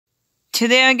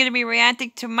Today I'm going to be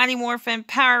reacting to Mighty Morphin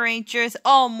Power Rangers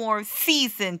All Morphs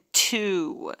Season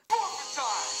 2.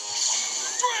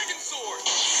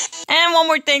 And one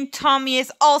more thing, Tommy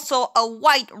is also a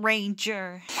White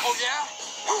Ranger. Oh yeah?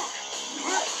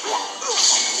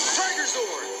 Tiger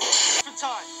Zord! Morphin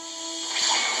time!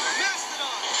 Mastodon!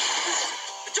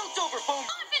 I jumped over foam!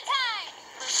 Morphin time!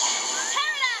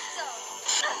 Pterodactyl!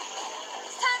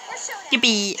 It's time for showdown!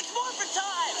 Yippee! It's morphin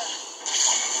time!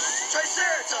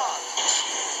 Triceratops!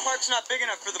 Park's not big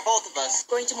enough for the both of us.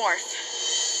 Going to morph.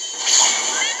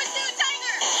 Saber-tooth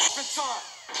tiger! Morphin time!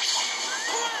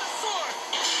 Tyrannosaur!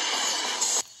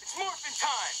 It's morphin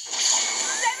time!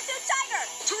 Saber-tooth tiger!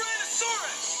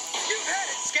 Tyrannosaurus! You've had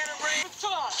it, Scanner Brain! Morphin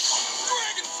time!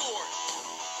 Dragon Sword!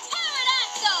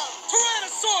 Pterodactyl!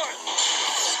 Tyrannosaurus!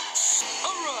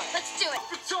 Alright! Let's do it!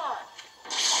 Morphin time!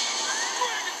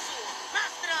 Dragon Sword!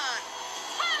 Mastodon!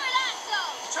 Pterodactyl!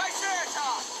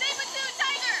 Triceratops! Saber-tooth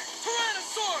tiger!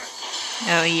 Tyrannosaurus!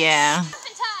 Oh yeah.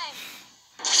 Morphin time!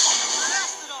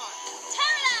 Mastodon!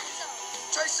 Pterodactyl!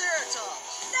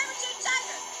 Triceratops! Saber-tooth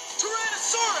tiger!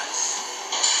 Tyrannosaurus!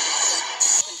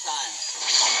 Morphin time!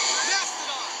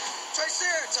 Mastodon!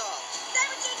 Triceratops!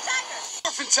 Saber-tooth tiger!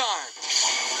 Morphin time!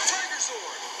 Tiger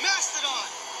Sword! Mastodon!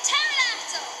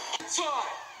 Pterodactyl! Time!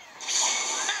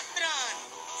 Mastodon!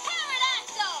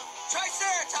 Pterodactyl!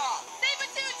 Triceratops!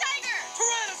 Saber-tooth tiger!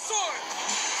 Tyrannosaurus!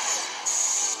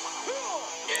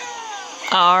 Yeah!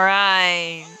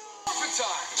 Alright. Morphin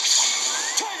time!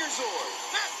 Tiger Sword!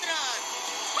 Mastodon!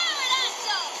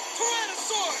 Pterodactyl!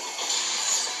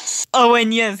 Tyrannosaurus! Oh,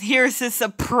 and yes, here's a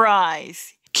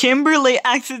surprise. Kimberly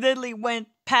accidentally went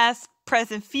past,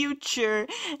 present, future,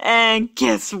 and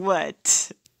guess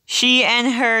what? She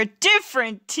and her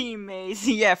different teammates,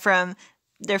 from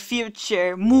their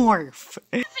future, morph.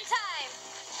 Morphin time!